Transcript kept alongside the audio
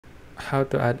how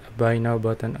to add a buy now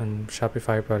button on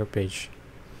Shopify product page.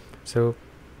 So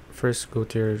first go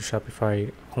to your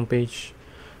Shopify homepage,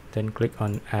 then click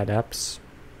on add apps,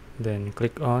 then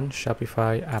click on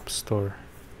Shopify App Store.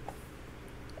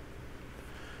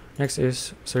 Next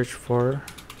is search for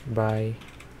buy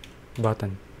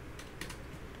button.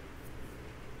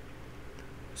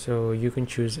 So you can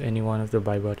choose any one of the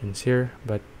buy buttons here,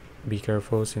 but be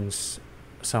careful since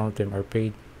some of them are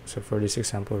paid. So for this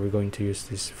example, we're going to use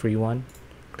this free one.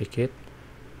 Click it,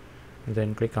 and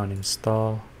then click on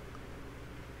install.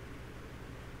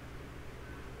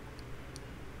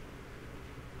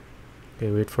 Okay,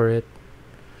 wait for it.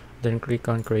 Then click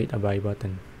on create a buy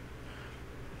button.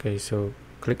 Okay, so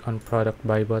click on product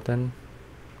buy button.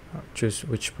 Choose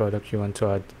which product you want to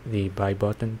add the buy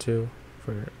button to.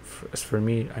 As for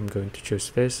me, I'm going to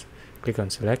choose this. Click on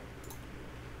select.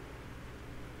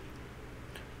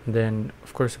 Then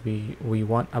of course we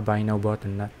want a buy now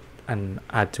button, not an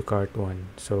add to cart one.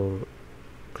 So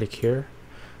click here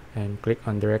and click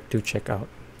on direct to checkout.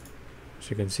 So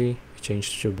you can see it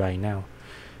changed to buy now.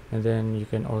 And then you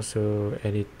can also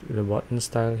edit the button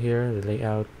style here, the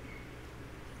layout.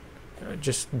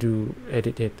 Just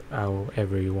edit it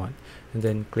however you want, and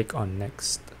then click on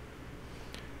next.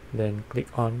 Then click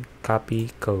on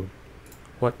copy code.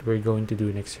 What we're going to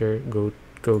do next here, go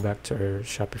back to our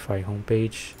Shopify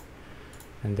homepage,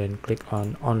 and then click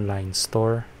on online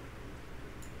store,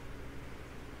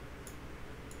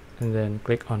 and then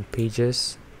click on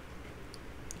pages,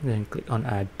 and then click on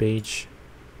add page.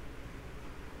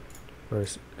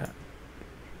 First,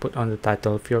 put on the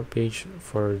title of your page.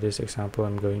 For this example,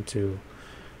 I'm going to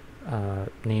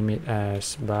name it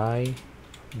as buy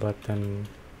button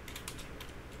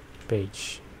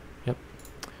page. Yep.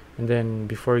 And then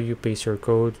before you paste your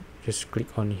code, just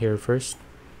click on here first,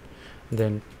 and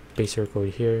then paste your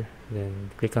code here,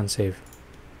 then click on save.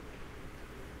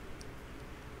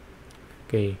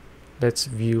 Okay, let's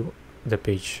view the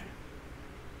page.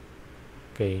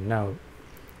 Okay, now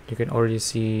you can already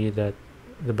see that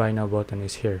the buy now button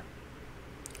is here.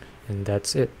 And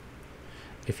that's it.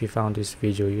 If you found this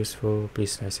video useful,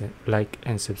 please like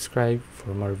and subscribe for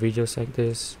more videos like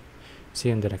this. See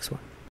you in the next one.